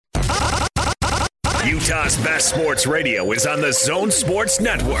Utah's best sports radio is on the Zone Sports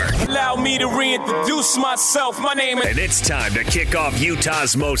Network. Allow me to reintroduce myself. My name is... And it's time to kick off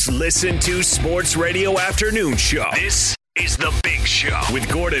Utah's most listened to sports radio afternoon show. This is The Big Show with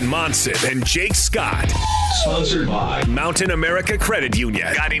Gordon Monson and Jake Scott. Sponsored by Mountain America Credit Union,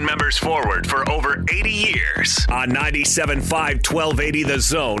 guiding members forward for over 80 years. On 97.5 1280 The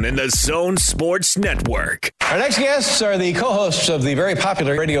Zone and the Zone Sports Network. Our next guests are the co-hosts of the very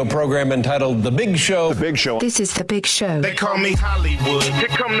popular radio program entitled The Big Show. The Big Show. This is The Big Show. They call me Hollywood. Here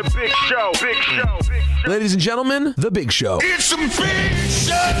come the Big Show. Big Show. Big Show. Ladies and gentlemen, The Big Show. It's a Big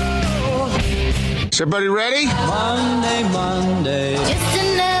Show. Is everybody ready? Monday. Just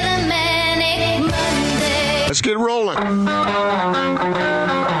another manic Monday. Let's get rolling.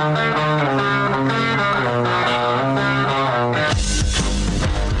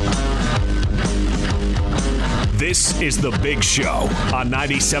 This is The Big Show on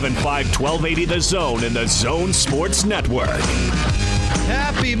 97.5 1280 The Zone and the Zone Sports Network.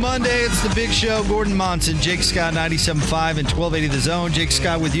 Happy Monday. It's The Big Show. Gordon Monson, Jake Scott, 97.5 and 1280 The Zone. Jake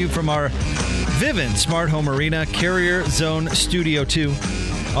Scott with you from our Vivint Smart Home Arena, Carrier Zone Studio 2.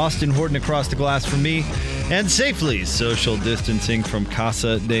 Austin Horton across the glass from me. And safely social distancing from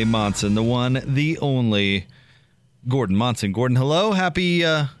Casa de Monson, the one, the only, Gordon Monson. Gordon, hello. Happy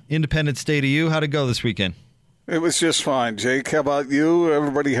Independence Day to you. How'd it go this weekend? It was just fine, Jake. How about you?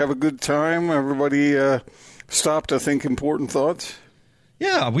 Everybody have a good time? Everybody stop to think important thoughts?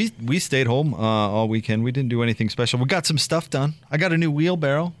 Yeah, we stayed home all weekend. We didn't do anything special. We got some stuff done. I got a new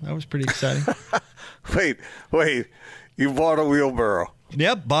wheelbarrow. That was pretty exciting. Wait. You bought a wheelbarrow?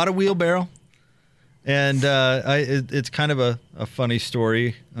 Yep, bought a wheelbarrow. And it's kind of a funny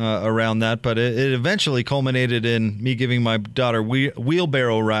story around that, but it eventually culminated in me giving my daughter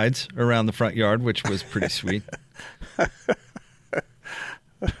wheelbarrow rides around the front yard, which was pretty sweet.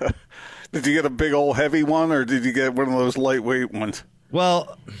 Did you get a big old heavy one, or did you get one of those lightweight ones?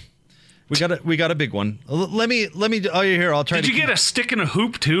 Well, we got a big one. Let me. Oh, you're here. I'll try. Did you get a stick and a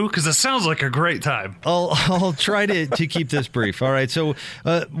hoop too? Because it sounds like a great time. I'll try to keep this brief. All right. So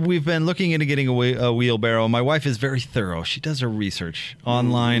we've been looking into getting a wheelbarrow. My wife is very thorough. She does her research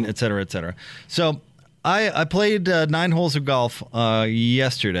online, et cetera, et cetera. So I played 9 holes of golf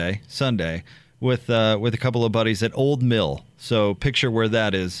yesterday, Sunday, with a couple of buddies at Old Mill. So picture where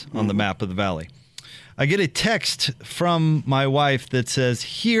that is on the map of the valley. I get a text from my wife that says,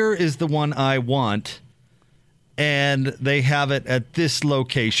 here is the one I want, and they have it at this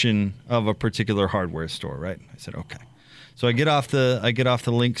location of a particular hardware store, right? I said, okay. So I get off the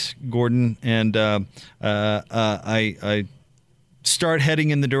links, Gordon, and I start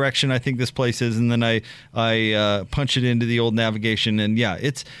heading in the direction I think this place is, and then I punch it into the old navigation, and yeah,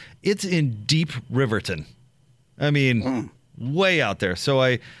 it's in deep Riverton. I mean, way out there. So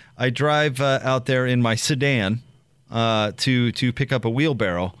I drive out there in my sedan to pick up a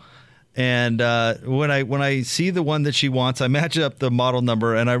wheelbarrow, and when I see the one that she wants, I match up the model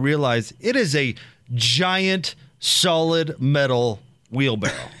number, and I realize it is a giant solid metal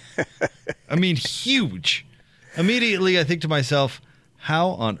wheelbarrow. I mean, huge. Immediately, I think to myself, how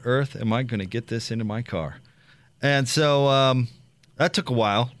on earth am I going to get this into my car? And so that took a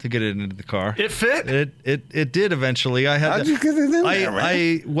while to get it into the car. It fit? It did eventually. How'd you get it in there, man?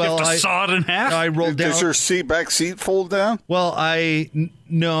 You have to saw it in half? I rolled down. Does your back seat fold down? Well,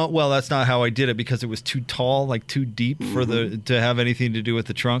 no, that's not how I did it, because it was too tall, like too deep to have anything to do with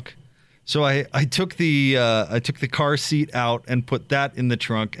the trunk. So I took the car seat out and put that in the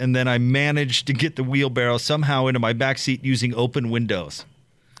trunk, and then I managed to get the wheelbarrow somehow into my back seat using open windows.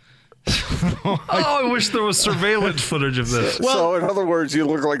 I wish there was surveillance footage of this. So in other words, you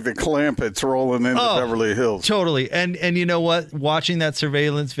look like the Clampets rolling into Beverly Hills. Totally. And you know what? Watching that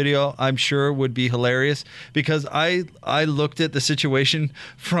surveillance video, I'm sure would be hilarious, because I looked at the situation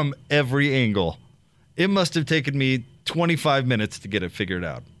from every angle. It must have taken me 25 minutes to get it figured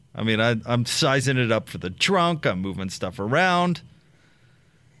out. I mean, I'm sizing it up for the trunk. I'm moving stuff around.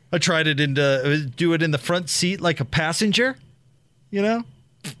 I tried do it in the front seat like a passenger, you know?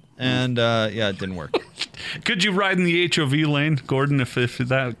 And it didn't work. Could you ride in the HOV lane, Gordon? If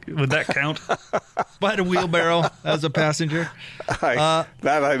that would that count? By the wheelbarrow as a passenger? That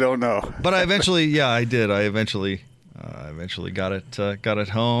I don't know. But I eventually, I did. I eventually got it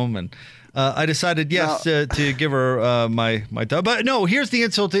home, and I decided to give her my dog. But no, here's the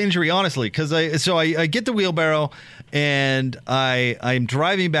insult to injury, honestly, because I get the wheelbarrow, and I'm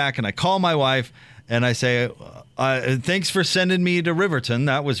driving back, and I call my wife, and I say, thanks for sending me to Riverton.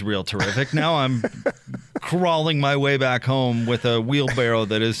 That was real terrific. Now I'm crawling my way back home with a wheelbarrow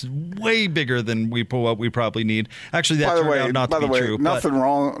that is way bigger than what we probably need. Actually, that turned out not to be true. Nothing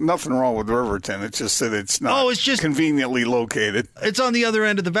wrong with Riverton. It's just that it's not conveniently located. It's on the other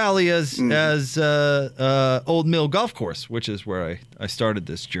end of the valley as Old Mill Golf Course, which is where I started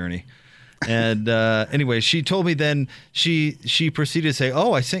this journey. And anyway, she told me then she proceeded to say,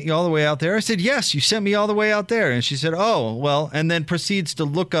 "Oh, I sent you all the way out there." I said, "Yes, you sent me all the way out there." And she said, "Oh, well," and then proceeds to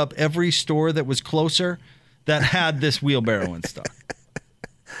look up every store that was closer that had this wheelbarrow in stock.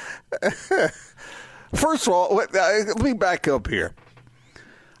 First of all, let me back up here.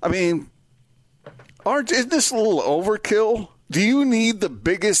 I mean, isn't this a little overkill? Do you need the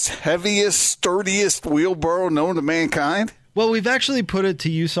biggest, heaviest, sturdiest wheelbarrow known to mankind? Well, we've actually put it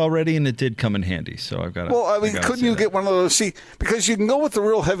to use already, and it did come in handy. So I've got. Well, I mean, couldn't you get one of those? See, because you can go with the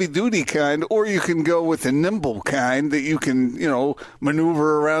real heavy-duty kind, or you can go with the nimble kind that you can,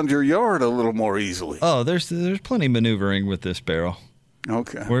 maneuver around your yard a little more easily. Oh, there's plenty of maneuvering with this barrel.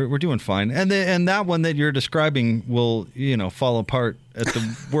 Okay, we're doing fine, and that one that you're describing will fall apart at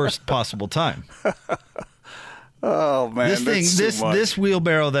the worst possible time. Oh man, this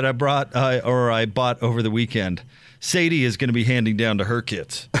wheelbarrow that I bought over the weekend. Sadie is going to be handing down to her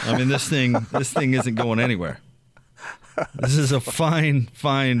kids. I mean, this thing isn't going anywhere. This is a fine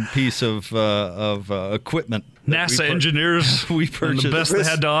piece of equipment. NASA engineers, we purchased the best they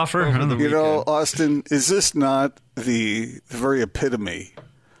had to offer. Austin, is this not the very epitome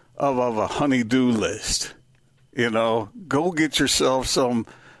of a honey-do list? Go get yourself some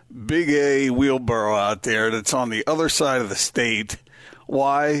big A wheelbarrow out there that's on the other side of the state.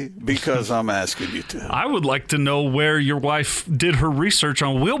 Why? Because I'm asking you to. I would like to know where your wife did her research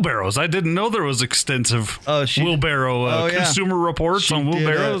on wheelbarrows. I didn't know there was extensive wheelbarrow consumer reports on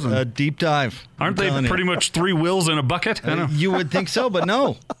wheelbarrows. A deep dive. Aren't they pretty much 3 wheels in a bucket? You would think so, but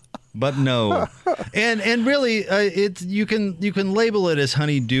no. And really, you can label it as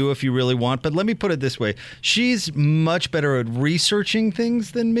honey-do if you really want. But let me put it this way: she's much better at researching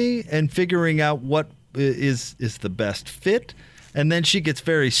things than me and figuring out what is the best fit. And then she gets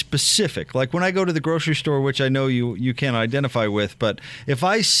very specific. Like when I go to the grocery store, which I know you can't identify with, but if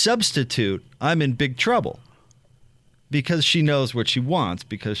I substitute, I'm in big trouble because she knows what she wants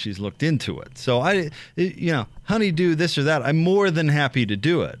because she's looked into it. So honey, do this or that. I'm more than happy to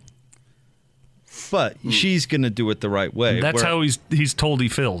do it. But she's going to do it the right way. That's how he's told he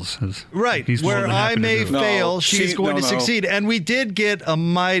feels. Right. Where I may fail, she's going to succeed. And we did get a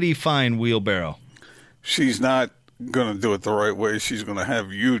mighty fine wheelbarrow. She's not going to do it the right way. She's going to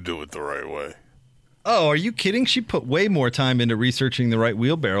have you do it the right way. Oh, are you kidding? She put way more time into researching the right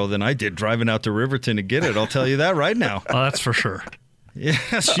wheelbarrow than I did driving out to Riverton to get it. I'll tell you that right now. Oh, that's for sure. Yeah,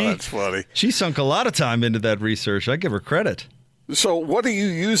 that's funny. She sunk a lot of time into that research. I give her credit. So what are you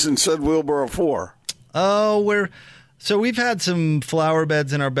using said wheelbarrow for? Oh, we've had some flower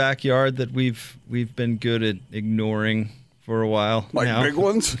beds in our backyard that we've been good at ignoring for a while. Like now. Big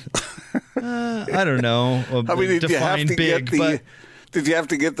ones? I don't know. Did you have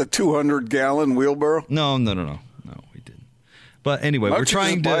to get the 200-gallon wheelbarrow? No, we didn't. But anyway, we're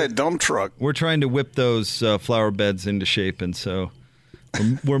trying to buy a dump truck. We're trying to whip those flower beds into shape, and so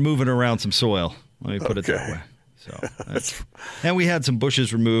we're moving around some soil. Let me put it that way. So, and we had some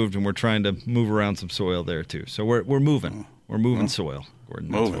bushes removed, and we're trying to move around some soil there too. So we're moving. We're moving soil,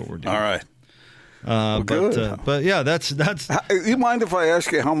 Gordon. That's what we're doing. All right. But yeah, that's. You mind if I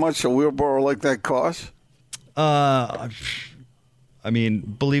ask you how much a wheelbarrow like that costs? I mean,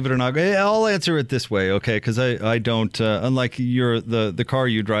 believe it or not, I'll answer it this way, okay? Because I don't. Unlike the car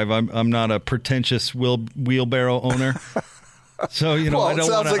you drive, I'm not a pretentious wheelbarrow owner. So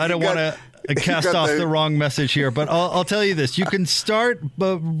I don't want to cast off the wrong message here. But I'll tell you this: you can start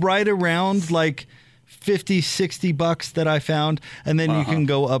right around like $50-$60 that I found, and then you can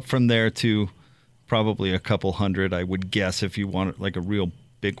go up from there to probably a couple hundred, I would guess, if you want like a real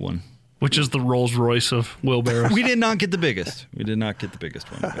big one. Which is the Rolls Royce of wheelbarrows. We did not get the biggest. We did not get the biggest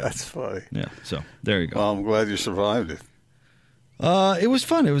one. That's funny. Yeah, so there you go. Well, I'm glad you survived it. It was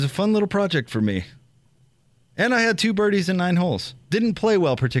fun. It was a fun little project for me. And I had 2 birdies in 9 holes. Didn't play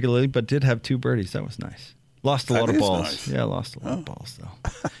well particularly, but did have 2 birdies. That was nice. Lost a lot of balls. Nice. Yeah, lost a lot of balls, though.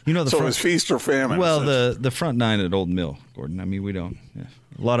 So it was feast or famine? Well, the front 9 at Old Mill, Gordon. I mean, we don't. Yeah.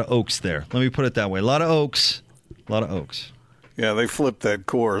 A lot of oaks there. Let me put it that way. A lot of oaks. Yeah, they flipped that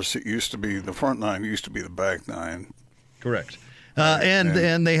course. It used to be the front 9 used to be the back 9. Correct.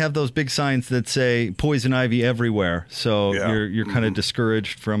 And they have those big signs that say poison ivy everywhere. So you're kind of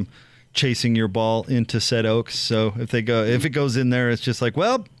discouraged from chasing your ball into said oaks. So if it goes in there, it's just like,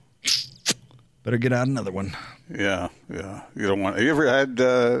 well, better get out another one. Yeah. You don't want. Have you ever had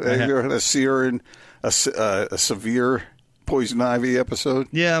a severe poison ivy episode?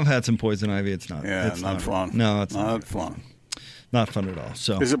 Yeah, I've had some poison ivy. It's not. Yeah, it's not fun. No, it's not fun. Not fun at all.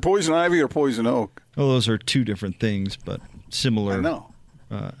 So, is it poison ivy or poison oak? Oh, those are two different things, but similar. I know.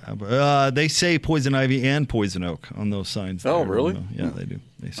 They say poison ivy and poison oak on those signs. Oh, really? Yeah, they do.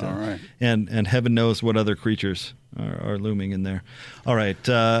 They say. All right. And heaven knows what other creatures are looming in there. All right,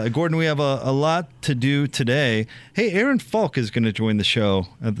 Gordon, we have a lot to do today. Hey, Aaron Falk is going to join the show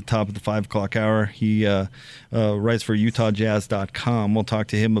at the top of the 5 o'clock hour. He writes for UtahJazz.com. We'll talk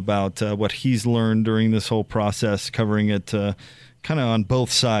to him about what he's learned during this whole process, covering it kind of on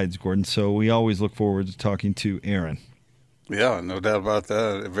both sides, Gordon. So we always look forward to talking to Aaron. Yeah, no doubt about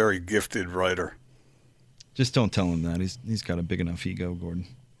that. A very gifted writer. Just don't tell him that. He's got a big enough ego, Gordon.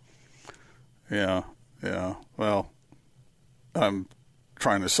 Yeah. Well, I'm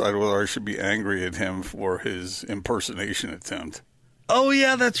trying to decide whether I should be angry at him for his impersonation attempt. Oh,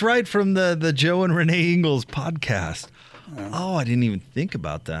 yeah, that's right, from the Joe and Renee Ingles podcast. Oh, I didn't even think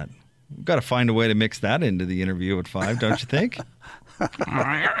about that. We've got to find a way to mix that into the interview at 5, don't you think?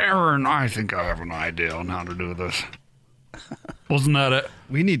 Aaron, I think I have an idea on how to do this. Wasn't that it?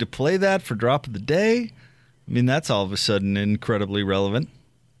 We need to play that for Drop of the Day. I mean, that's all of a sudden incredibly relevant.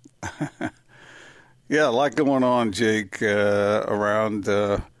 Yeah, a lot going on, Jake, around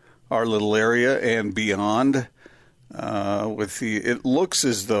our little area and beyond. It looks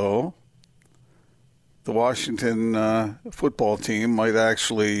as though the Washington football team might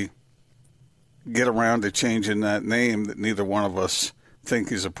actually get around to changing that name that neither one of us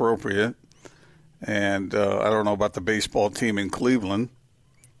think is appropriate. And I don't know about the baseball team in Cleveland,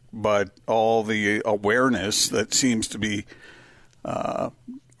 but all the awareness that seems to be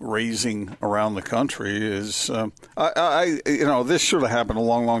raising around the country is, this should have happened a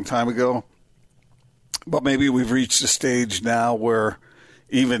long, long time ago. But maybe we've reached a stage now where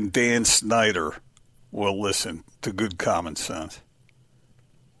even Dan Snyder will listen to good common sense.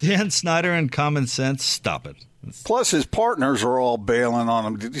 Dan Snyder and common sense, stop it. Plus, his partners are all bailing on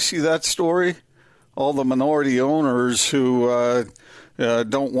him. Did you see that story? All the minority owners who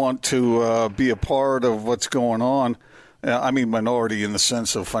don't want to be a part of what's going on. I mean minority in the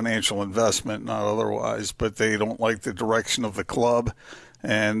sense of financial investment, not otherwise, but they don't like the direction of the club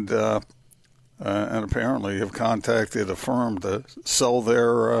and apparently have contacted a firm to sell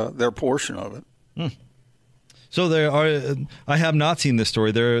their portion of it. So I have not seen this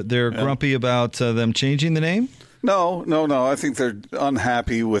story. They're grumpy about them changing the name? No. I think they're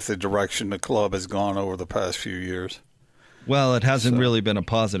unhappy with the direction the club has gone over the past few years. Well, it hasn't really been a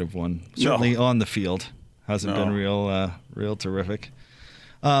positive one. Certainly on the field. Hasn't been real terrific.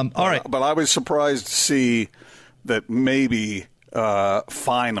 All right. But I was surprised to see that maybe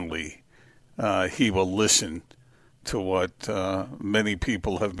finally he will listen to what many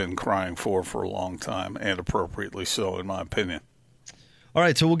people have been crying for a long time, and appropriately so, in my opinion. All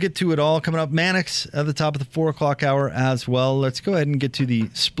right, so we'll get to it all coming up. Mannix at the top of the 4 o'clock hour as well. Let's go ahead and get to the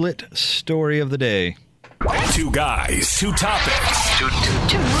split story of the day. 2 guys, 2 topics,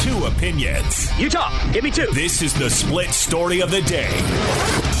 2 opinions. Utah, give me 2. This is the split story of the day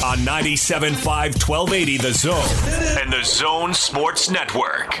on 97.5 1280 The Zone and The Zone Sports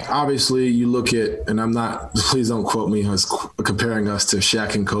Network. Obviously, you look at, and I'm not, please don't quote me as comparing us to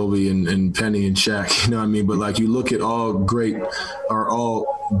Shaq and Kobe and Penny and Shaq, you know what I mean? But like you look at all great or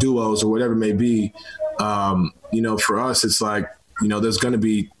all duos or whatever it may be, for us, it's like, there's going to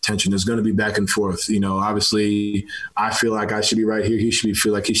be tension. There's going to be back and forth. Obviously, I feel like I should be right here. He should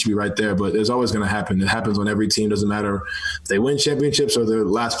feel like he should be right there. But there's always going to happen. It happens on every team. Doesn't matter if they win championships or they're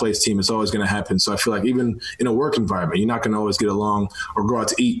last place team. It's always going to happen. So I feel like even in a work environment, you're not going to always get along or go out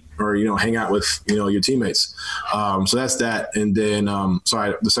to eat or, hang out with, your teammates. So that's that. And then,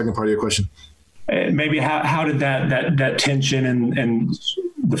 sorry, the second part of your question. Maybe how did that tension and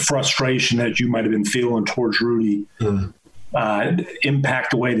the frustration that you might have been feeling towards Rudy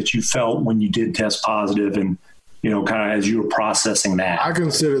impact the way that you felt when you did test positive and, kind of as you were processing that? I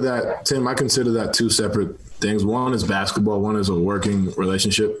consider that, Tim, 2 separate things. One is basketball, one is a working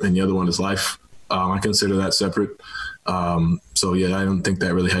relationship, and the other one is life. I consider that separate. So, yeah, I don't think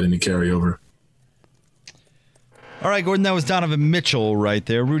that really had any carryover. All right, Gordon, that was Donovan Mitchell right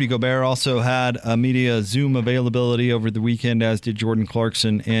there. Rudy Gobert also had a media Zoom availability over the weekend, as did Jordan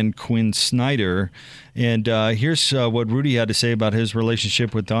Clarkson and Quinn Snyder. And here's what Rudy had to say about his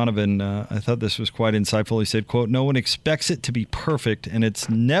relationship with Donovan. I thought this was quite insightful. He said, quote, "No one expects it to be perfect, and it's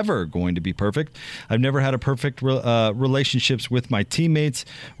never going to be perfect. I've never had a perfect relationships with my teammates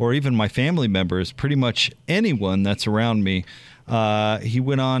or even my family members, pretty much anyone that's around me. He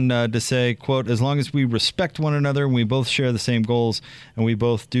went on to say, quote, as long as we respect one another and we both share the same goals and we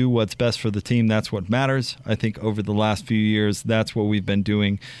both do what's best for the team, that's what matters. I think over the last few years, that's what we've been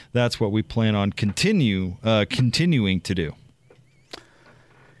doing. That's what we plan on continuing to do.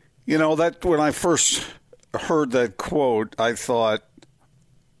 You know, that when I first heard that quote, I thought,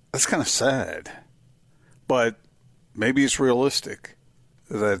 that's kind of sad. But maybe it's realistic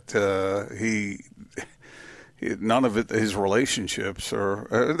that none of his relationships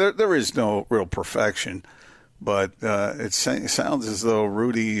are there is no real perfection, but it sounds as though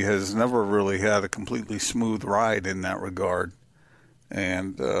Rudy has never really had a completely smooth ride in that regard,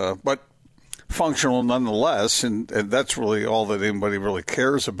 and but functional nonetheless, and that's really all that anybody really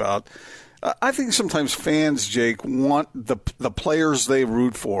cares about. I think sometimes fans, Jake, want the players they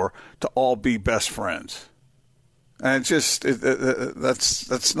root for to all be best friends. And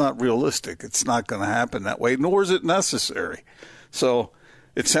that's not realistic. It's not going to happen that way, nor is it necessary. So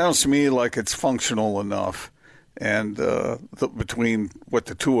it sounds to me like it's functional enough. And between what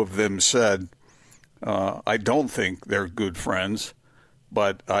the two of them said, I don't think they're good friends,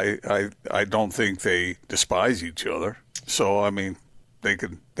 but I don't think they despise each other. So I mean, they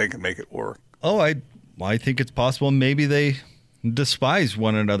can make it work. Oh, I think it's possible. Maybe they despise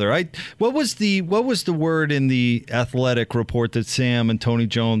one another. What was the word in the Athletic report that Sam and Tony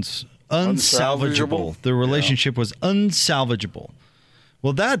Jones unsalvageable? The relationship was unsalvageable.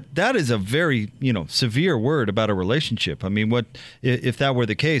 Well, that is a very severe word about a relationship. I mean, what if that were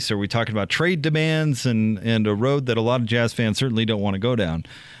the case? Are we talking about trade demands and a road that a lot of Jazz fans certainly don't want to go down?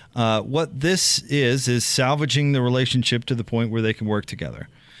 What this is salvaging the relationship to the point where they can work together.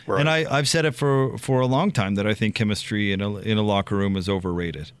 Right. And I've said it for a long time that I think chemistry in a locker room is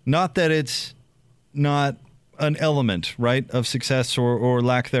overrated. Not that it's not an element, right, of success or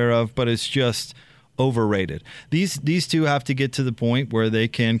lack thereof, but it's just overrated. These two have to get to the point where they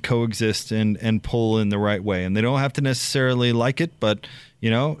can coexist and pull in the right way, and they don't have to necessarily like it, but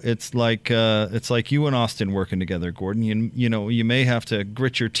it's like you and Austin working together, Gordon. You may have to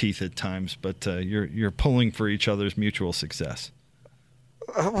grit your teeth at times, but you're pulling for each other's mutual success.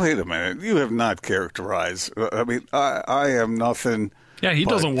 Wait a minute. You have not characterized. I mean, I am nothing. Yeah, he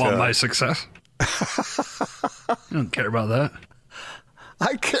doesn't want my success. I don't care about that.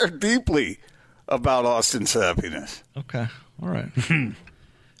 I care deeply about Austin's happiness. Okay. All right.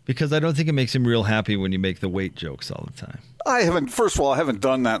 Because I don't think it makes him real happy when you make the weight jokes all the time. First of all, I haven't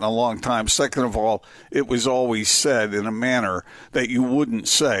done that in a long time. Second of all, it was always said in a manner that you wouldn't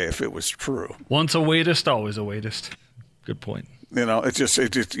say if it was true. Once a weightist, always a weightist. Good point. It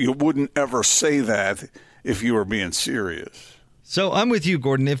just you wouldn't ever say that if you were being serious. So I'm with you,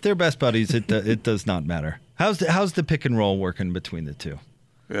 Gordon. If they're best buddies, it does not matter. How's the pick and roll working between the two?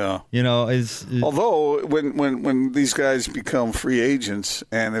 Yeah. Although when these guys become free agents,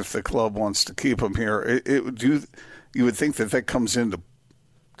 and if the club wants to keep them here, you would think that comes into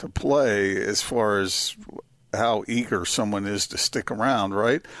play as far as how eager someone is to stick around,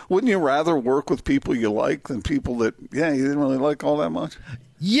 right? Wouldn't you rather work with people you like than people that, you didn't really like all that much?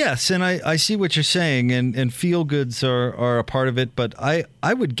 Yes, and I see what you're saying, and feel goods are a part of it, but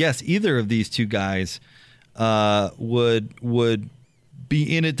I would guess either of these two guys would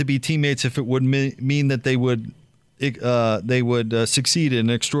be in it to be teammates if it would mean that they would succeed at an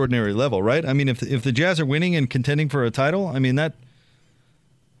extraordinary level, right? I mean, if the Jazz are winning and contending for a title, I mean that.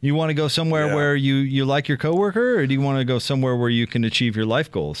 You want to go somewhere where you like your coworker, or do you want to go somewhere where you can achieve your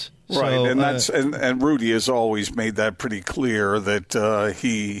life goals? Right, so, and that's and Rudy has always made that pretty clear that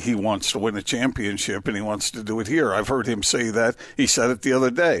he wants to win a championship and he wants to do it here. I've heard him say that. He said it the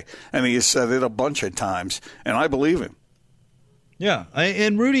other day, and he has said it a bunch of times, and I believe him. Yeah,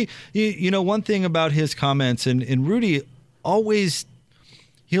 and Rudy, one thing about his comments, and Rudy always.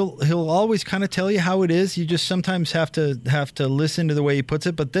 He'll always kind of tell you how it is. You just sometimes have to listen to the way he puts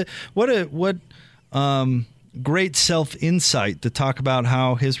it. But what great self-insight to talk about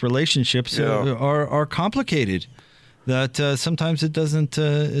how his relationships are complicated. That sometimes it doesn't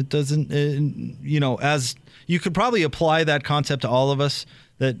as you could probably apply that concept to all of us.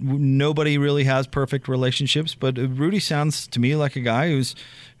 That nobody really has perfect relationships, but Rudy sounds to me like a guy who's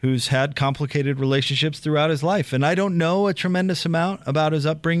had complicated relationships throughout his life. And I don't know a tremendous amount about his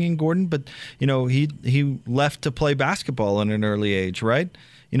upbringing, Gordon, but he left to play basketball at an early age, right?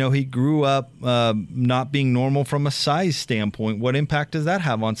 He grew up not being normal from a size standpoint. What impact does that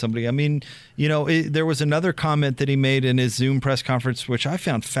have on somebody? I mean, there was another comment that he made in his Zoom press conference, which I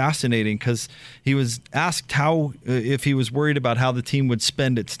found fascinating because he was asked if he was worried about how the team would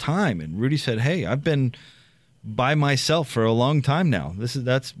spend its time. And Rudy said, hey, I've been by myself for a long time now.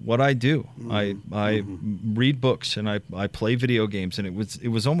 That's what I do. I read books and I play video games, and it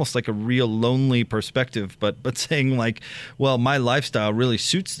was almost like a real lonely perspective, but saying like, well, my lifestyle really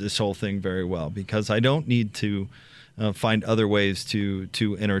suits this whole thing very well because I don't need to find other ways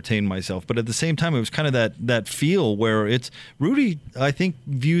to entertain myself. But at the same time, it was kind of that feel where it's Rudy, I think,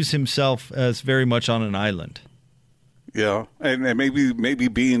 views himself as very much on an island. Yeah, and maybe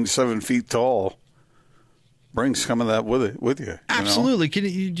being 7 feet tall brings some of that with you. Absolutely. Do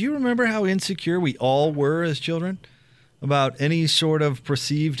you remember how insecure we all were as children about any sort of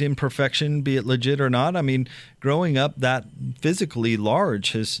perceived imperfection, be it legit or not? I mean, growing up that physically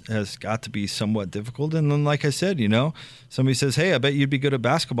large has got to be somewhat difficult. And then, like I said, somebody says, hey, I bet you'd be good at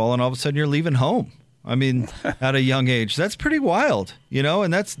basketball, and all of a sudden you're leaving home. I mean, at a young age. That's pretty wild,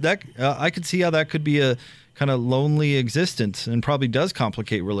 and I could see how that could be a kind of lonely existence and probably does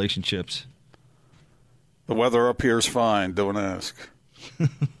complicate relationships. The weather up here is fine. Don't ask.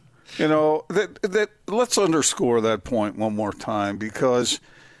 That let's underscore that point one more time, because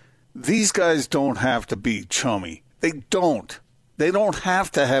these guys don't have to be chummy. They don't. They don't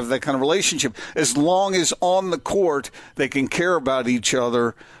have to have that kind of relationship. As long as on the court they can care about each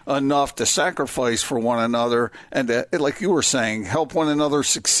other enough to sacrifice for one another and to, like you were saying, help one another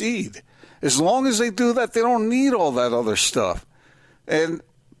succeed. As long as they do that, they don't need all that other stuff. And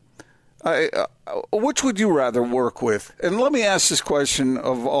which would you rather work with? And let me ask this question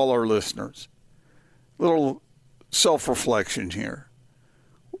of all our listeners. Little self-reflection here.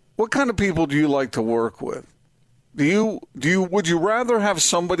 What kind of people do you like to work with? Would you rather have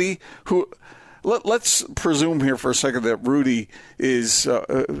somebody who, let's presume here for a second that Rudy is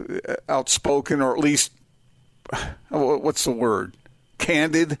outspoken, or at least, what's the word?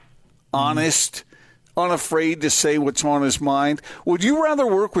 Candid, honest, unafraid to say what's on his mind. Would you rather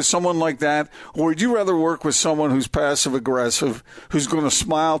work with someone like that, or would you rather work with someone who's passive-aggressive, who's going to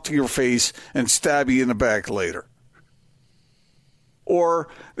smile to your face and stab you in the back later? Or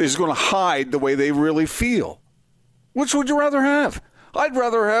is going to hide the way they really feel? Which would you rather have? I'd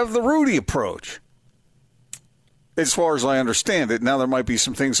rather have the Rudy approach, as far as I understand it. Now, there might be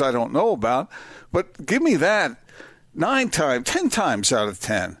some things I don't know about, but give me that 10 times out of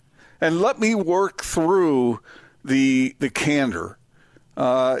 10. And let me work through the candor.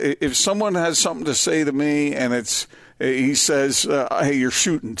 If someone has something to say to me and he says, hey, you're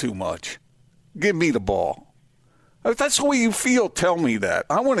shooting too much, give me the ball. If that's the way you feel, tell me that.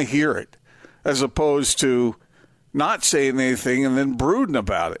 I want to hear it, as opposed to not saying anything and then brooding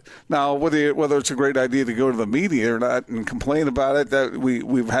about it. Now, whether it's a great idea to go to the media or not and complain about it, that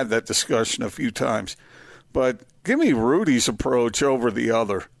we've had that discussion a few times. But give me Rudy's approach over the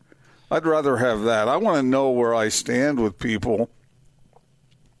other. I'd rather have that. I want to know where I stand with people,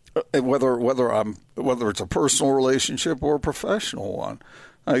 whether it's a personal relationship or a professional one.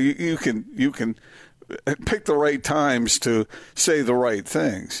 You can pick the right times to say the right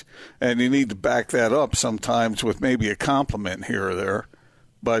things, and you need to back that up sometimes with maybe a compliment here or there.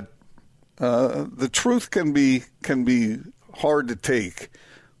 But the truth can be hard to take,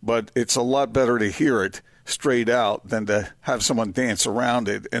 but it's a lot better to hear it straight out than to have someone dance around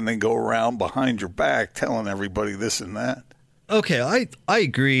it and then go around behind your back telling everybody this and that. Okay, I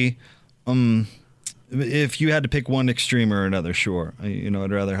agree. If you had to pick one extreme or another, sure.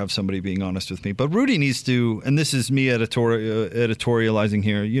 I'd rather have somebody being honest with me. But Rudy needs to, and this is me editorializing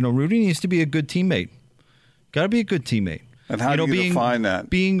here, Rudy needs to be a good teammate. Got to be a good teammate. And how do you define that?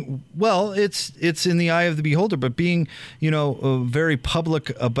 It's in the eye of the beholder, but being, very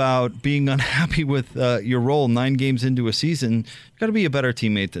public about being unhappy with your role 9 games into a season, you've got to be a better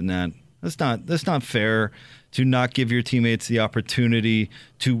teammate than that. That's not fair to not give your teammates the opportunity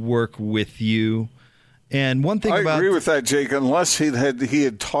to work with you. And one thing I agree with that, Jake, unless he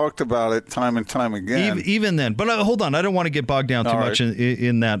had talked about it time and time again. Even then. But hold on, I don't want to get bogged down too much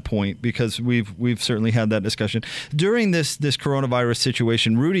in that point, because we've certainly had that discussion. During this coronavirus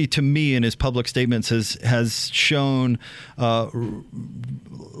situation, Rudy, to me, in his public statements, has shown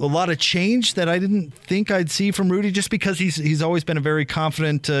a lot of change that I didn't think I'd see from Rudy, just because he's always been a very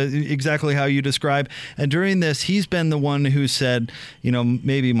confident, exactly how you describe. And during this, he's been the one who said,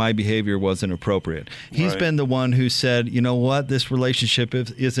 maybe my behavior wasn't appropriate. He's been the one who said, you know what, this relationship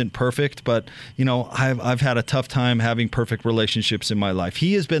isn't perfect, but, I've had a tough time having perfect relationships in my life.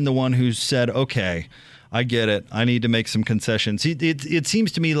 He has been the one who said, okay, I get it. I need to make some concessions. It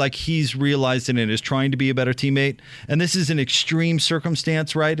seems to me like he's realized it and is trying to be a better teammate. And this is an extreme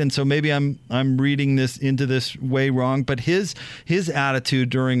circumstance, right? And so maybe I'm reading this into this way wrong. But his attitude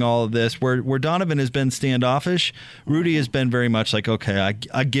during all of this, where Donovan has been standoffish, Rudy has been very much like, okay,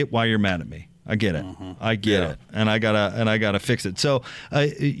 I get why you're mad at me. I get it. I get it. And I gotta fix it. So,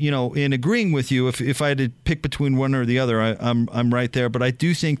 in agreeing with you, if I had to pick between one or the other, I'm right there. But I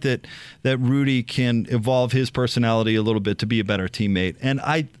do think that Rudy can evolve his personality a little bit to be a better teammate. And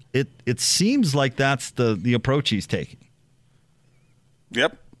it seems like that's the approach he's taking.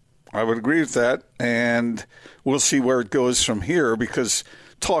 Yep. I would agree with that. And we'll see where it goes from here, because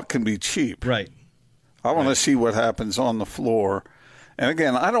talk can be cheap. Right. I want to see what happens on the floor. And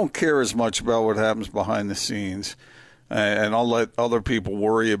again, I don't care as much about what happens behind the scenes, and I'll let other people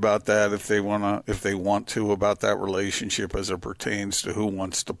worry about that if they want to about that relationship as it pertains to who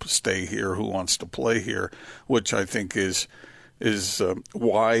wants to stay here, who wants to play here, which I think is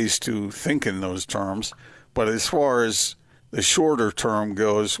wise to think in those terms. But as far as the shorter term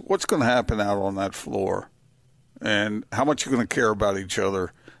goes, what's going to happen out on that floor, and how much you're going to care about each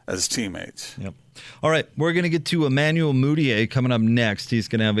other as teammates. Yep. All right, we're going to get to Emmanuel Mudiay coming up next. He's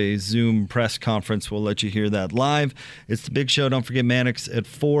going to have a Zoom press conference. We'll let you hear that live. It's The Big Show. Don't forget Mannix at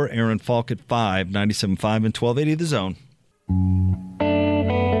 4, Aaron Falk at 5, 97.5 and 1280 The Zone.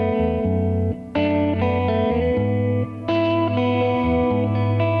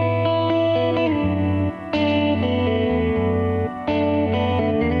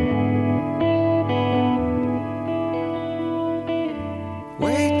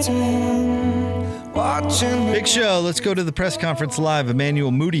 Big Show. Let's go to the press conference live.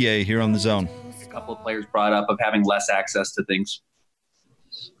 Emmanuel Mudiay here on The Zone. A couple of players brought up of having less access to things.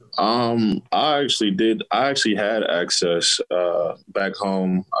 I actually had access back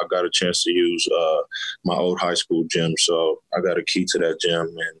home. I got a chance to use my old high school gym, so I got a key to that gym,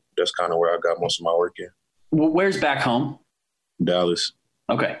 and that's kind of where I got most of my work in. Well, where's back home? Dallas.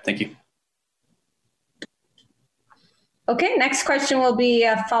 Okay, thank you. Okay, next question will be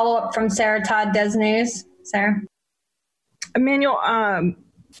a follow-up from Sarah Todd, Des News. Sarah? Emmanuel,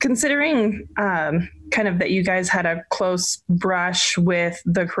 considering kind of that you guys had a close brush with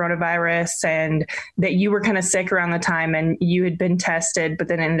the coronavirus and that you were kind of sick around the time and you had been tested but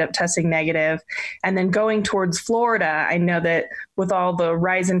then ended up testing negative, and then going towards Florida, I know that with all the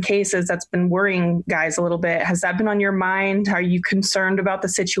rise in cases, that's been worrying guys a little bit. Has that been on your mind? Are you concerned about the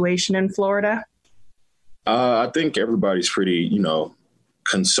situation in Florida? I think everybody's pretty,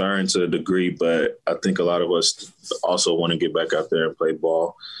 concerned to a degree, but I think a lot of us also want to get back out there and play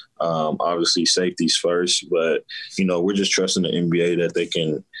ball. Obviously, safety's first, but, we're just trusting the NBA that they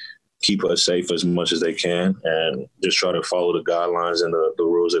can keep us safe as much as they can and just try to follow the guidelines and the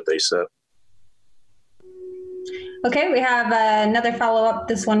rules that they set. Okay, we have another follow-up,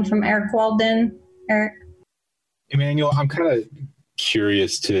 this one from Eric Walden. Eric? Emmanuel, I'm kind of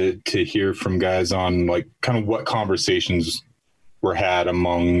curious to hear from guys on like kind of what conversations were had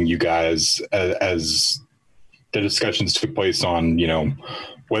among you guys as the discussions took place on,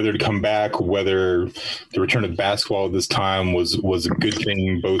 whether to come back, whether the return of basketball at this time was a good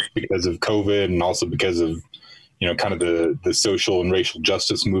thing, both because of COVID and also because of, kind of the social and racial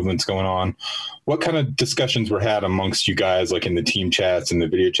justice movements going on. What kind of discussions were had amongst you guys, like in the team chats and the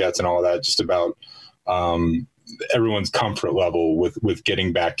video chats and all of that, just about everyone's comfort level with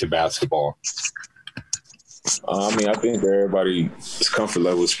getting back to basketball? I think everybody's comfort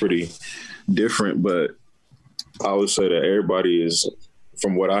level is pretty different, but I would say that everybody is,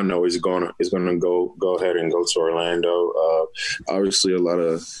 from what I know, is going to go ahead and go to Orlando. Obviously, a lot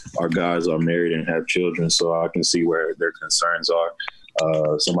of our guys are married and have children, so I can see where their concerns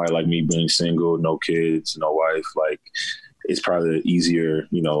are. Somebody like me being single, no kids, no wife, like it's probably the easier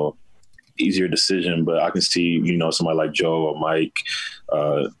decision, but I can see, somebody like Joe or Mike,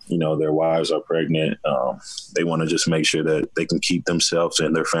 their wives are pregnant. They want to just make sure that they can keep themselves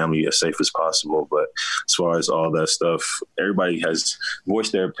and their family as safe as possible. But as far as all that stuff, everybody has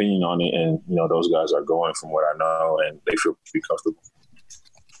voiced their opinion on it. And, those guys are going from what I know and they feel pretty comfortable.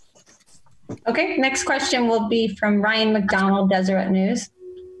 Okay. Next question will be from Ryan McDonald, Deseret News.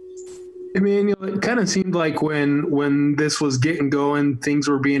 Emmanuel, it kind of seemed like when this was getting going, things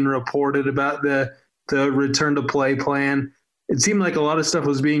were being reported about the return to play plan. It seemed like a lot of stuff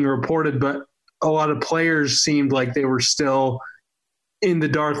was being reported, but a lot of players seemed like they were still in the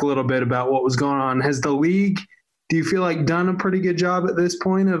dark a little bit about what was going on. Has the league, do you feel like, done a pretty good job at this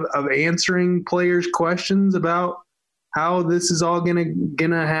point of answering players' questions about how this is all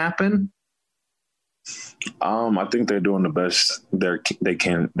gonna happen? I think they're doing the best they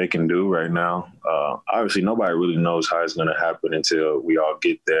can do right now. Obviously, nobody really knows how it's going to happen until we all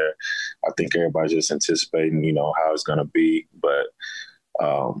get there. I think everybody's just anticipating, how it's going to be. But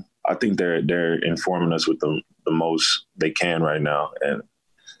I think they're informing us with the most they can right now. And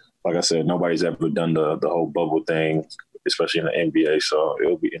like I said, nobody's ever done the whole bubble thing especially in the NBA. So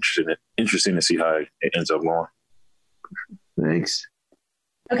it'll be interesting to see how it ends up going. Thanks.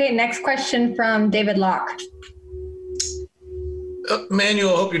 Okay, next question from David Locke.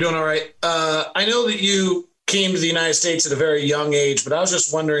 Emmanuel, hope you're doing all right. I know that you came to the United States at a very young age, but I was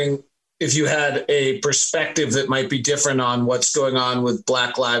just wondering if you had a perspective that might be different on what's going on with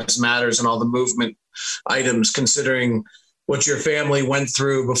Black Lives Matters and all the movement items, considering what your family went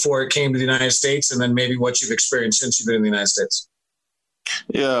through before it came to the United States and then maybe what you've experienced since you've been in the United States.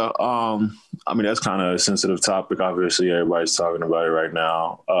 Yeah, I mean, that's kind of a sensitive topic. Obviously, everybody's talking about it right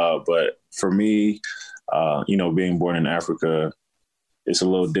now. But for me, being born in Africa, it's a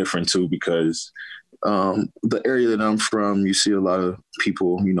little different too, because the area that I'm from, you see a lot of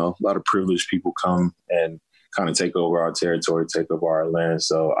people, a lot of privileged people come and kind of take over our territory, take over our land.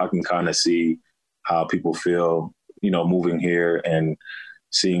 So I can kind of see how people feel, moving here and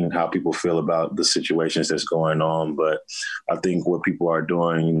seeing how people feel about the situations that's going on. But I think what people are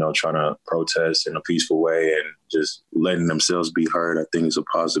doing, trying to protest in a peaceful way and just letting themselves be heard, I think is a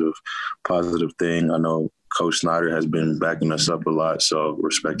positive thing. I know Coach Snyder has been backing us up a lot, so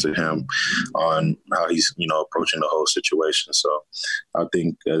respect to him on how he's, approaching the whole situation. So I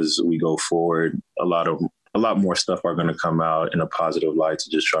think as we go forward, a lot more stuff are going to come out in a positive light to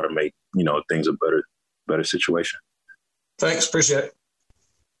just try to make, things a better situation. Thanks. Appreciate it.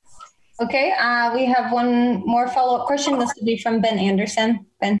 Okay, we have one more follow-up question. This will be from Ben Anderson.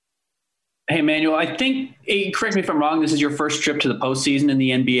 Ben. Hey, Emmanuel, I think, correct me if I'm wrong, this is your first trip to the postseason in the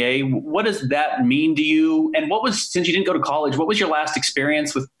NBA. What does that mean to you? And since you didn't go to college, what was your last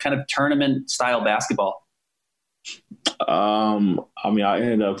experience with kind of tournament-style basketball? I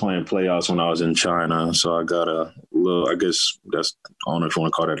ended up playing playoffs when I was in China, so I got a little, I guess I don't know if you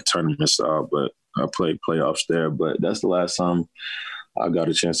want to call that a tournament style, but I played playoffs there. But that's the last time I got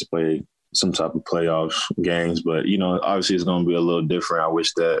a chance to play some type of playoff games. But, obviously it's going to be a little different. I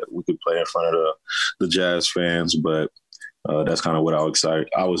wish that we could play in front of the Jazz fans, but that's kind of what I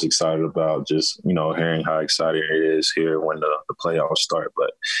was excited about, just, hearing how exciting it is here when the playoffs start.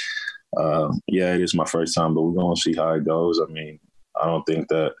 But, it is my first time, but we're going to see how it goes. I mean, I think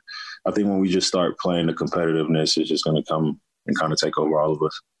when we just start playing, the competitiveness is just going to come and kind of take over all of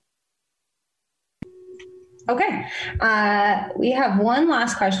us. Okay. We have one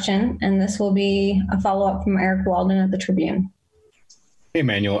last question, and this will be a follow-up from Eric Walden at the Tribune. Hey,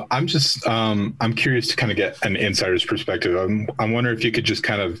 Emmanuel, I'm just I'm curious to kind of get an insider's perspective. I'm wondering if you could just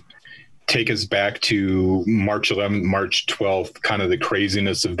kind of take us back to March 11th, March 12th, kind of the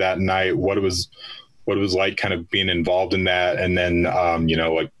craziness of that night, what it was like kind of being involved in that. And then,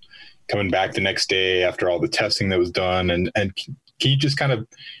 like coming back the next day after all the testing that was done. And can you just kind of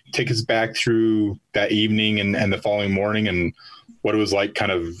take us back through that evening and the following morning and what it was like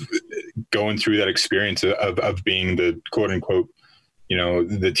kind of going through that experience of being the quote unquote,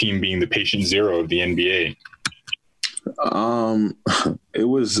 the team being the patient zero of the NBA? It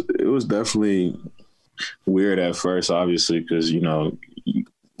was definitely weird at first, obviously, because,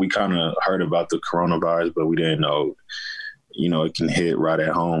 we kind of heard about the coronavirus, but we didn't know, it can hit right at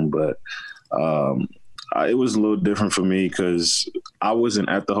home. But it was a little different for me because I wasn't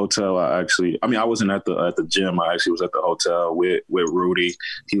at the hotel. I wasn't at the gym. I actually was at the hotel with Rudy.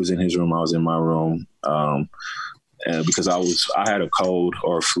 He was in his room. I was in my room. And because I had a cold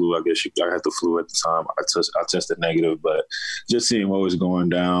or a flu, I guess I had the flu at the time. I tested negative, but just seeing what was going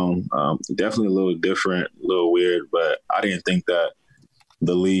down, definitely a little different, a little weird, but I didn't think that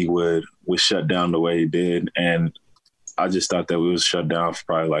the league would shut down the way it did. And I just thought that we was shut down for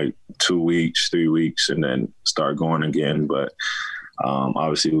probably like 2 weeks, 3 weeks, and then start going again. But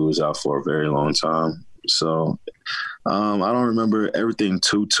obviously we was out for a very long time. So I don't remember everything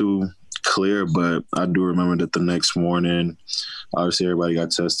too clear, but I do remember that the next morning, obviously everybody got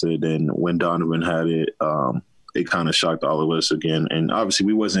tested, and when Donovan had it, it kind of shocked all of us again. And obviously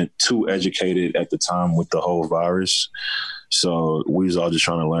we wasn't too educated at the time with the whole virus, so we was all just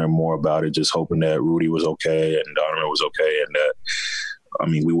trying to learn more about it, just hoping that Rudy was okay and Donovan was okay, and that,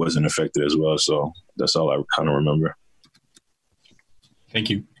 we wasn't affected as well. So that's all I kind of remember. Thank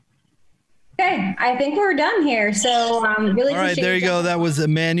you. Okay, I think we're done here. So really. All right, there you go. That was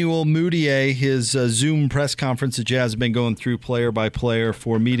Emmanuel Mudiay, his Zoom press conference that Jazz has been going through player by player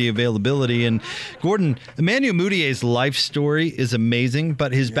for media availability. And Gordon, Emmanuel Mudiyay's life story is amazing,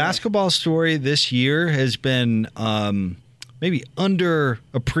 but his basketball story this year has been maybe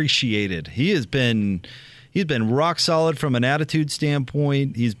underappreciated. He's been rock solid from an attitude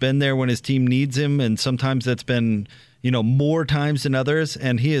standpoint. He's been there when his team needs him, and sometimes that's been more times than others,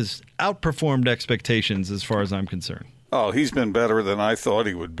 and he has outperformed expectations as far as I'm concerned. Oh, he's been better than I thought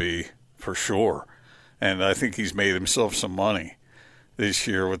he would be, for sure. and I think he's made himself some money this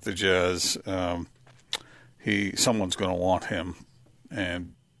year with the Jazz. Someone's going to want him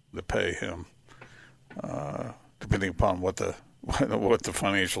and to pay him, depending upon what the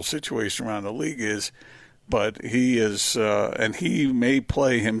financial situation around the league is. But he is, and he may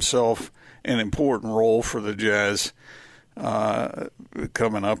play himself an important role for the Jazz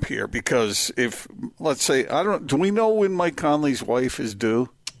coming up here. Because if, let's say, do we know when Mike Conley's wife is due?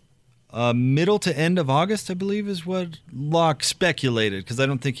 Middle to end of August, I believe, is what Locke speculated. Because I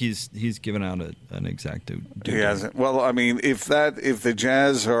don't think he's given out an exact due date. He hasn't. Well, I mean, if the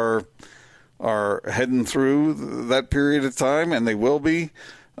Jazz are heading through that period of time, and they will be,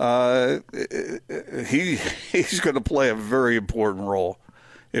 he's going to play a very important role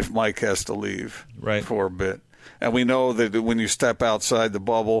if Mike has to leave for a bit. And we know that when you step outside the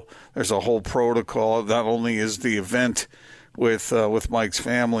bubble, there's a whole protocol. Not only is the event with Mike's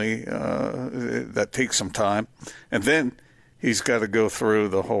family that takes some time, and then he's got to go through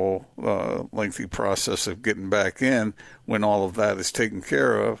the whole lengthy process of getting back in when all of that is taken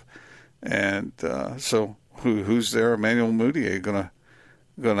care of. And so who's there? Emmanuel Mudiay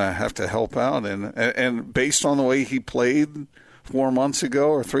gonna have to help out, and based on the way he played 4 months ago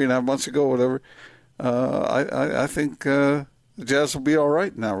or 3.5 months ago, whatever, I think the Jazz will be all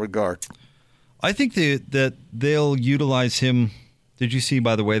right in that regard. I think that they'll utilize him. Did you see,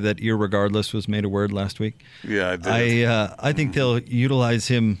 by the way, that irregardless was made a word last week? Yeah, I did. I think they'll utilize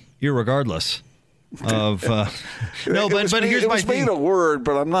him irregardless of no, but here's my thing. It was made a word,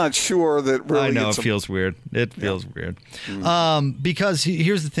 but I'm not sure that really. I know it feels weird. It feels weird because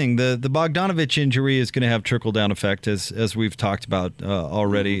here's the thing: the Bogdanovich injury is going to have trickle down effect, as we've talked about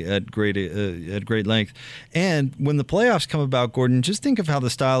already at great length. And when the playoffs come about, Gordon, just think of how the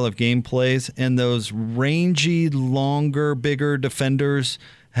style of game plays, and those rangy, longer, bigger defenders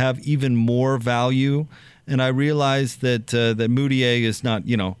have even more value. And I realize that Mudiay is not,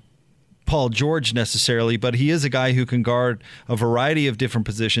 Paul George necessarily, but he is a guy who can guard a variety of different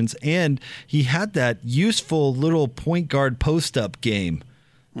positions, and he had that useful little point guard post-up game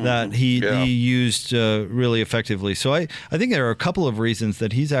that he used really effectively. So I think there are a couple of reasons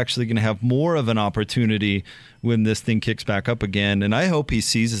that he's actually going to have more of an opportunity when this thing kicks back up again, and I hope he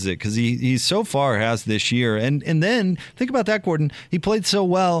seizes it because he so far has this year. And then think about that, Gordon. He played so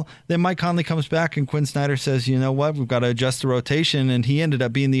well, then Mike Conley comes back and Quinn Snyder says, you know what, we've got to adjust the rotation, and he ended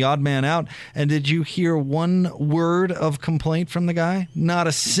up being the odd man out. And did you hear one word of complaint from the guy? Not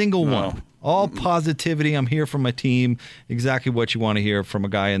a single one. All positivity. I'm here for my team. Exactly what you want to hear from a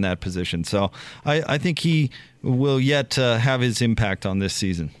guy in that position. So I think he will yet have his impact on this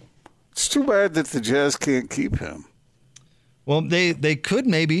season. It's too bad that the Jazz can't keep him. Well, they could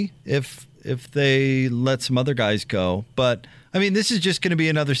maybe if they let some other guys go. But, I mean, this is just going to be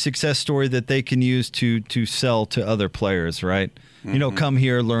another success story that they can use to sell to other players, right? Mm-hmm. Come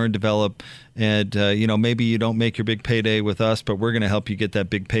here, learn, develop, and, maybe you don't make your big payday with us, but we're going to help you get that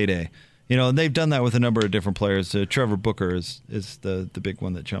big payday. And they've done that with a number of different players. Trevor Booker is the big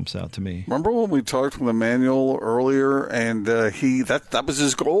one that jumps out to me. Remember when we talked with Emmanuel earlier, and that was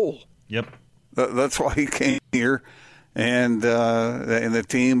his goal. Yep. That's why he came here, and the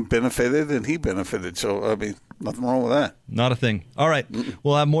team benefited, and he benefited. So, I mean, nothing wrong with that. Not a thing. All right.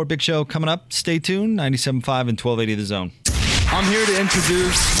 We'll have more Big Show coming up. Stay tuned. 97.5 and 1280 The Zone. I'm here to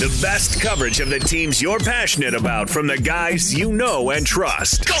introduce the best coverage of the teams you're passionate about from the guys you know and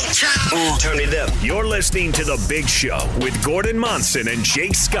trust. Go, turn it up. You're listening to The Big Show with Gordon Monson and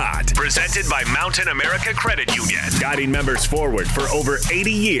Jake Scott. Presented by Mountain America Credit Union. Guiding members forward for over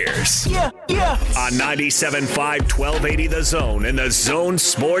 80 years. Yeah. On 97.5, 1280 The Zone and the Zone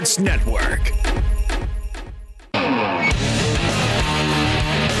Sports Network.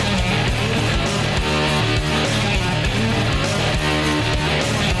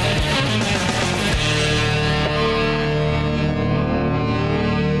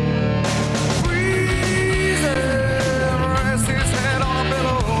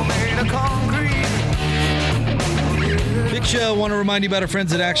 I want to remind you about our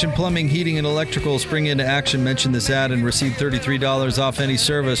friends at Action Plumbing, Heating, and Electrical. Spring into action. Mention this ad and receive $33 off any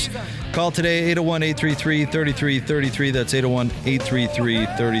service. Call today, 801-833-3333. That's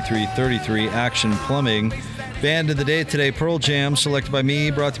 801-833-3333. Action Plumbing. Band of the day today, Pearl Jam, selected by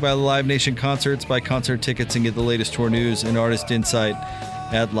me, brought to you by the Live Nation Concerts. Buy concert tickets and get the latest tour news and artist insight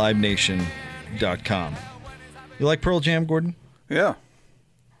at livenation.com. You like Pearl Jam, Gordon? Yeah.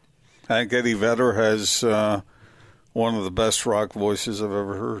 I think Eddie Vedder has one of the best rock voices I've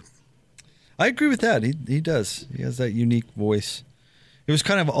ever heard. I agree with that. He does. He has that unique voice. It was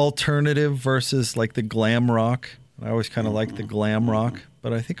kind of alternative versus like the glam rock. I always kind of like the glam rock,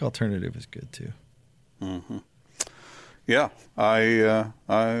 but I think alternative is good too. Mm-hmm. Yeah,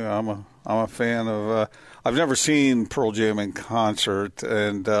 I'm a fan of. I've never seen Pearl Jam in concert,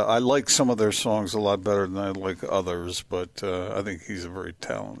 and I like some of their songs a lot better than I like others. But I think he's a very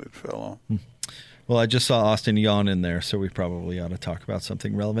talented fellow. Well, I just saw Austin yawn in there, so we probably ought to talk about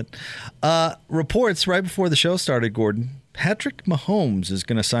something relevant. Reports right before the show started, Gordon, Patrick Mahomes is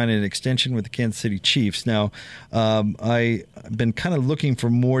going to sign an extension with the Kansas City Chiefs. Now, I've been kind of looking for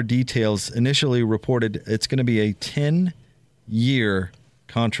more details. Initially reported it's going to be a 10-year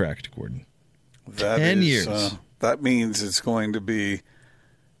contract, Gordon. 10 years. That means it's going to be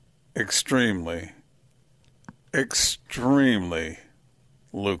extremely, extremely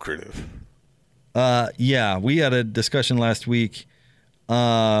lucrative. Yeah, we had a discussion last week,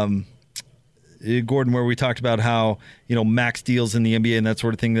 Gordon, where we talked about how, max deals in the NBA and that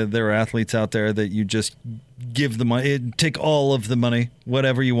sort of thing, that there are athletes out there that you just give the money, take all of the money,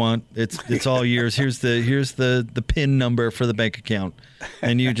 whatever you want. It's all yours. Here's the PIN number for the bank account,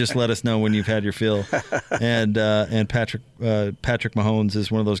 and you just let us know when you've had your fill. And Patrick Mahomes is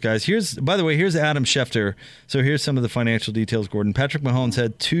one of those guys. Here's Adam Schefter. So here's some of the financial details, Gordon. Patrick Mahomes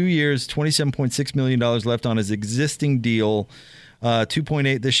had 2 years, $27.6 million left on his existing deal.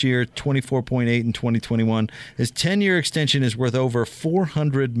 2.8 this year, 24.8 in 2021. His 10-year extension is worth over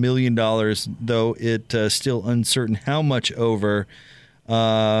 $400 million, though it's still uncertain how much over.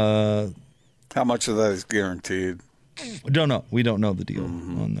 How much of that is guaranteed? Don't know. We don't know the deal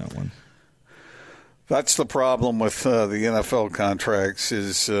on that one. That's the problem with the NFL contracts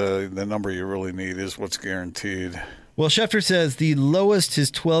is the number you really need is what's guaranteed. Well, Schefter says the lowest his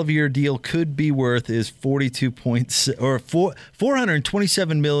 12-year deal could be worth is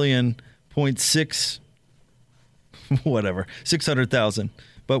 $427 million, whatever, 600,000,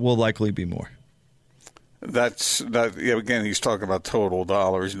 but will likely be more. That's that. Yeah, again, he's talking about total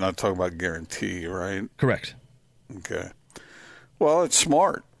dollars. He's not talking about guarantee, right? Correct. Okay. Well, it's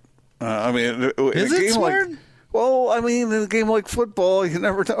smart. I mean, is it smart? in a game like football, you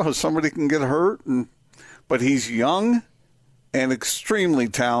never know. Somebody can get hurt but he's young and extremely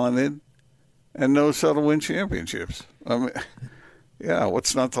talented and knows how to win championships. I mean, yeah,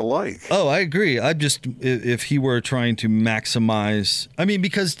 what's not to like? Oh, I agree. If he were trying to maximize,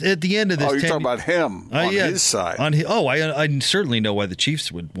 because at the end of this, you're talking about him on his side. I certainly know why the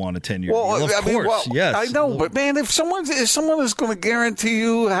Chiefs would want a 10-year deal. Of course, yes. I know, but man, if someone is going to guarantee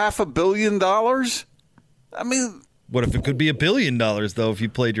you $500 million, what if it could be $1 billion, though, if you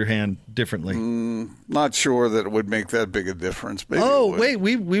played your hand differently? Not sure that it would make that big a difference. Maybe wait,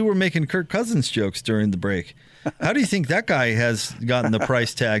 we were making Kirk Cousins jokes during the break. How do you think that guy has gotten the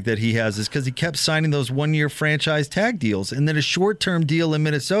price tag that he has? Is because he kept signing those one-year franchise tag deals, and then a short-term deal in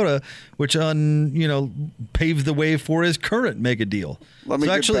Minnesota, which paved the way for his current mega deal.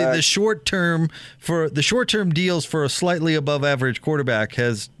 The short-term deals for a slightly above-average quarterback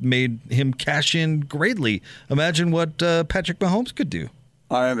has made him cash in greatly. Imagine what Patrick Mahomes could do.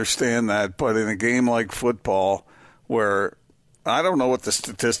 I understand that, but in a game like football, where I don't know what the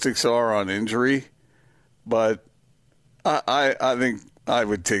statistics are on injury, but I think I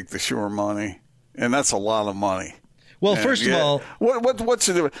would take the sure money, and that's a lot of money. Well, first of all, what's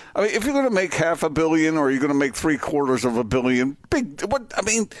the difference? If you're going to make $500 million or you're going to make $750 million,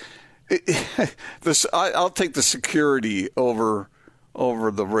 I'll take the security over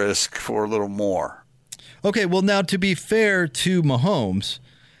the risk for a little more. Okay, well, now to be fair to Mahomes,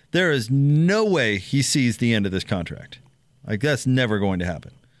 there is no way he sees the end of this contract. That's never going to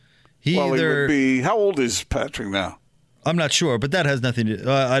happen. He would be. How old is Patrick now? I'm not sure, but that has nothing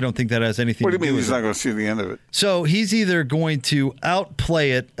to. I don't think that has anything to do with it. What do you mean he's not going to see the end of it? So he's either going to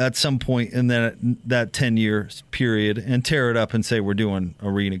outplay it at some point in that 10-year period and tear it up and say we're doing a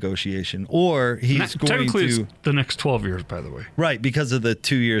renegotiation, or he's going to. It's the next 12 years, by the way. Right, because of the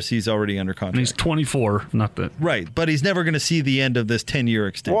 2 years he's already under contract. And he's 24, not that. Right, but he's never going to see the end of this 10-year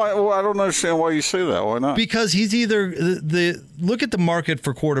extension. Well, I don't understand why you say that. Why not? Because he's either look at the market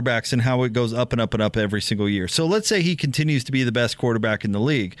for quarterbacks and how it goes up and up and up every single year. So let's say he continues to be the best quarterback in the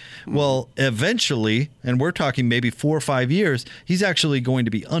league. Well, eventually, and we're talking maybe 4 or 5 years, he's actually going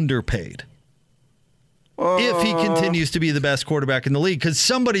to be underpaid. If he continues to be the best quarterback in the league, because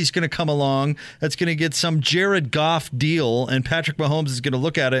somebody's going to come along that's going to get some Jared Goff deal, and Patrick Mahomes is going to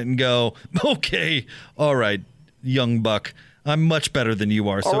look at it and go, okay, all right, young buck, I'm much better than you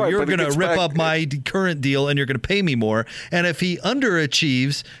are. So you're going to rip up my current deal and you're going to pay me more. And if he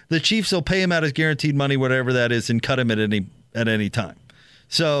underachieves, the Chiefs will pay him out his guaranteed money, whatever that is, and cut him at any time.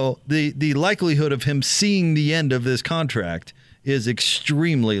 So the likelihood of him seeing the end of this contract is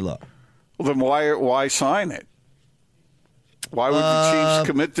extremely low. Well, then why sign it? Why would the Chiefs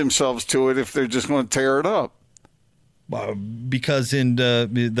commit themselves to it if they're just going to tear it up? Because in the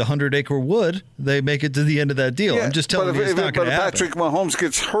 100-acre wood, they make it to the end of that deal. I'm just telling you, it's not going to happen. But if Patrick Mahomes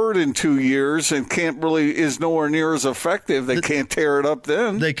gets hurt in 2 years and is nowhere near as effective, they can't tear it up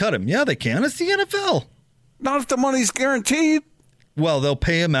then. They cut him. Yeah, they can. It's the NFL. Not if the money's guaranteed. Well, they'll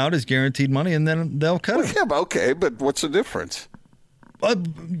pay him out as guaranteed money, and then they'll cut him. Yeah, but what's the difference?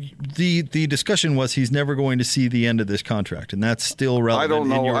 The discussion was he's never going to see the end of this contract, and that's still relevant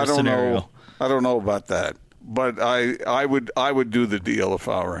in your scenario. I don't know about that. But I would do the deal if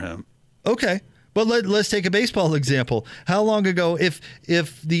I were him. Okay. But let's take a baseball example. How long ago, if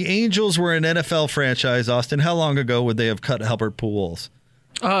the Angels were an NFL franchise, Austin, how long ago would they have cut Albert Pujols?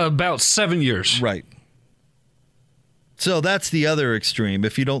 About 7 years. Right. So that's the other extreme.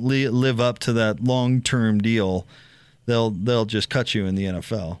 If you don't live up to that long-term deal, they'll just cut you in the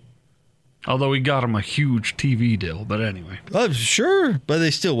NFL. Although we got him a huge TV deal, but anyway. Sure, but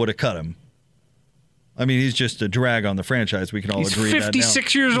they still would have cut him. I mean, he's just a drag on the franchise. We can all agree that now. He's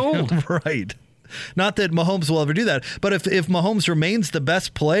 56 years old. Right. Not that Mahomes will ever do that. But if Mahomes remains the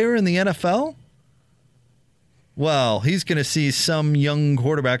best player in the NFL, well, he's going to see some young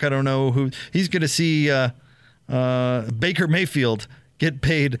quarterback. I don't know who. He's going to see Baker Mayfield get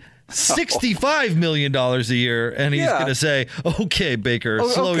paid $65 million a year, and he's going to say, okay, Baker,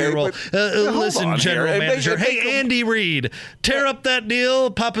 slow your roll. Listen, general manager. Hey, Andy Reid, tear up that deal.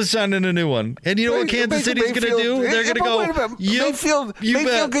 Papa's signing a new one. And you know what Kansas City's going to do? They're going to go,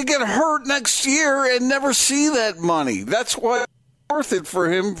 Mayfield could get hurt next year and never see that money. That's why it's worth it for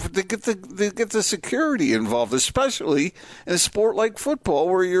him to get the security involved, especially in a sport like football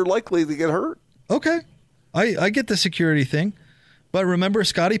where you're likely to get hurt. Okay. I get the security thing. But remember,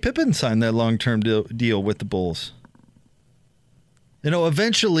 Scottie Pippen signed that long-term deal with the Bulls.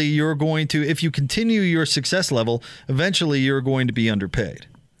 Eventually you're going to, if you continue your success level, eventually you're going to be underpaid.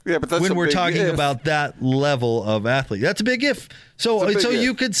 Yeah, but that's when we're talking about that level of athlete. That's a big if. So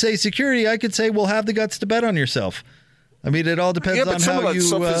you could say security. I could say, well, have the guts to bet on yourself. I mean, it all depends on some how of that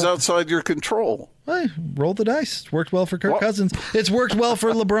stuff is outside your control. Hey, roll the dice. It's worked well for Kirk Cousins. It's worked well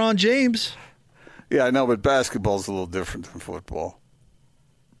for LeBron James. Yeah, I know, but basketball's a little different than football.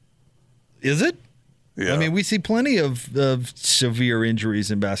 Is it? Yeah. I mean, we see plenty of severe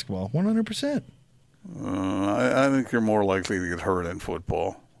injuries in basketball. 100%. I think you're more likely to get hurt in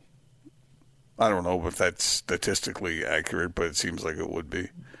football. I don't know if that's statistically accurate, but it seems like it would be.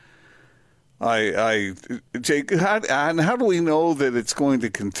 Jake, how do we know that it's going to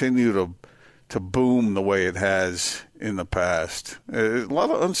continue to boom the way it has in the past? There's a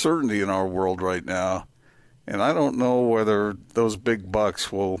lot of uncertainty in our world right now, and I don't know whether those big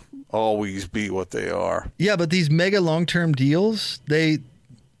bucks will always be what they are. Yeah, but these mega long-term deals, they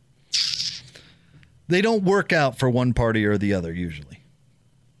don't work out for one party or the other usually.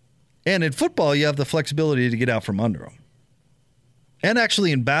 And in football, you have the flexibility to get out from under them. And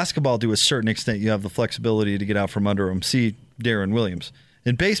actually in basketball, to a certain extent, you have the flexibility to get out from under them. See Darren Williams.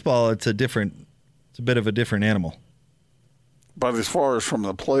 In baseball, it's a bit of a different animal. But as far as from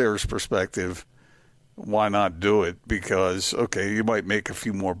the player's perspective, why not do it? Because, okay, you might make a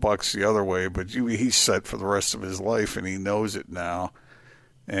few more bucks the other way, but he's set for the rest of his life, and he knows it now,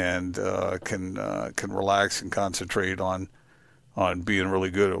 and can relax and concentrate on being really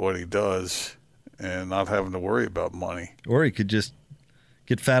good at what he does and not having to worry about money. Or he could just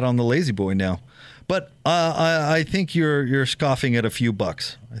get fat on the lazy boy now. But I think you're scoffing at a few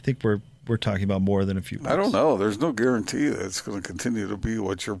bucks. I think we're talking about more than a few bucks. I don't know. There's no guarantee that it's going to continue to be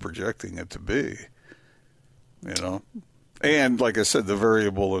what you're projecting it to be. And like I said, the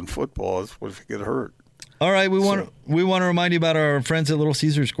variable in football is what if you get hurt. All right, we want to remind you about our friends at Little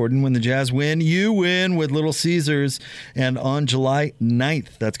Caesars, Gordon. When the Jazz win, you win with Little Caesars. And on July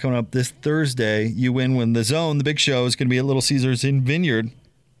 9th, that's coming up this Thursday, you win when the Zone, the big show, is going to be at Little Caesars in Vineyard,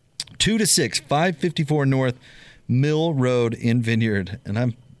 2 to 6, 554 North Mill Road in Vineyard. And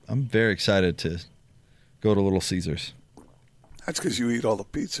I'm very excited to go to Little Caesars. That's because you eat all the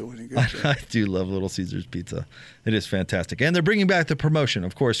pizza when you get there. I do love Little Caesars pizza. It is fantastic. And they're bringing back the promotion,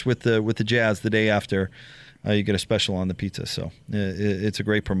 of course, with the Jazz the day after. You get a special on the pizza. So it's a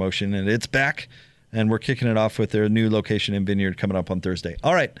great promotion, and it's back. And we're kicking it off with their new location in Vineyard coming up on Thursday.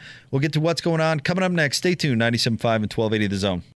 All right, we'll get to what's going on coming up next. Stay tuned, 97.5 and 1280 The Zone.